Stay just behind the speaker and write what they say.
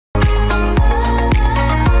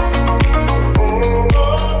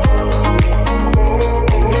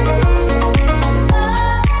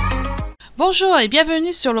Bonjour et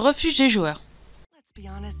bienvenue sur le Refuge des joueurs. Let's be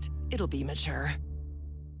honest, it'll be mature.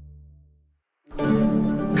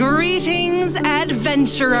 Greetings,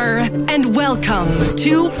 adventurer, and welcome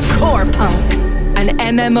to Corepunk, an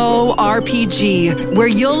MMORPG where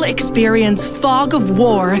you'll experience fog of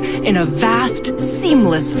war in a vast,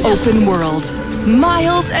 seamless open world.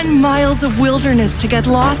 Miles and miles of wilderness to get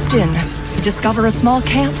lost in. Discover a small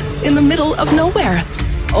camp in the middle of nowhere.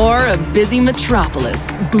 Or a busy metropolis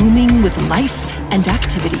booming with life and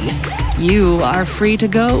activity. You are free to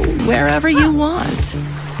go wherever you want.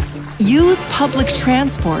 Use public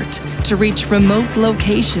transport to reach remote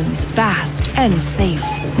locations fast and safe.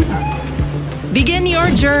 Begin your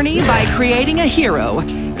journey by creating a hero.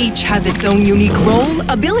 Each has its own unique role,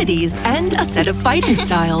 abilities, and a set of fighting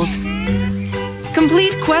styles.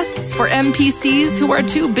 Complete quests for NPCs who are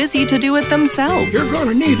too busy to do it themselves. You're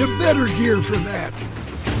gonna need a better gear for that.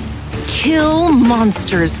 Kill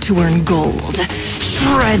monsters to earn gold.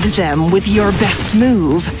 Shred them with your best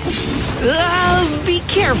move. Be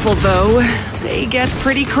careful, though. They get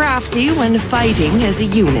pretty crafty when fighting as a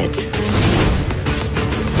unit.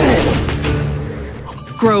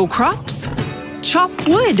 Grow crops. Chop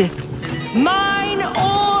wood. Mine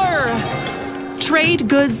ore. Trade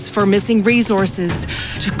goods for missing resources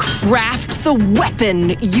to craft the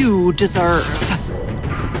weapon you deserve.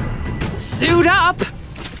 Suit up!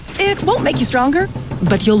 It won't make you stronger,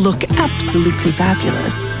 but you'll look absolutely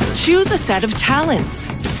fabulous. Choose a set of talents.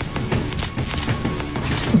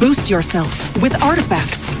 Boost yourself with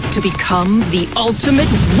artifacts to become the ultimate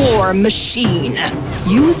war machine.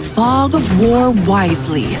 Use Fog of War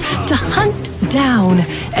wisely to hunt down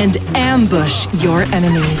and ambush your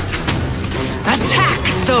enemies. Attack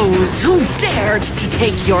those who dared to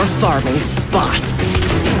take your farming spot.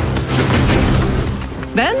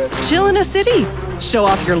 Then chill in a city. Show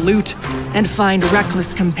off your loot, and find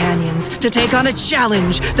reckless companions to take on a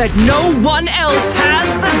challenge that no one else has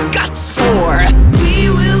the guts for.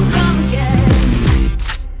 We will come again.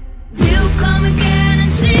 We'll come again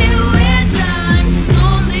until we're done. 'Cause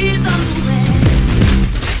only those who win,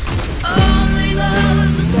 only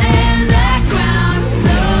those will stand their ground.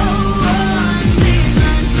 No one leaves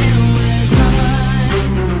until we're done.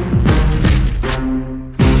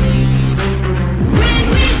 When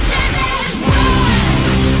we stand as one,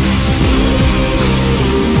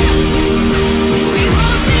 we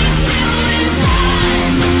won't leave till we're done. When we stand as one, we won't leave till we're done.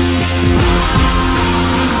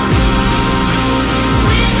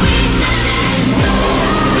 When we stand as one.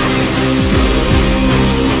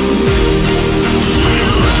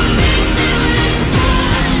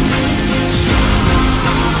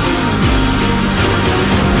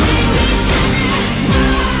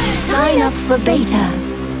 Sign up for beta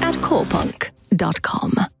at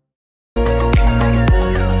corepunk.com.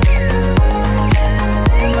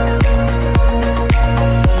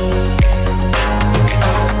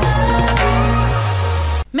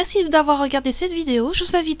 Merci d'avoir regardé cette vidéo. Je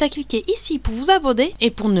vous invite à cliquer ici pour vous abonner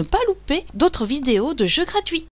et pour ne pas louper d'autres vidéos de jeux gratuits.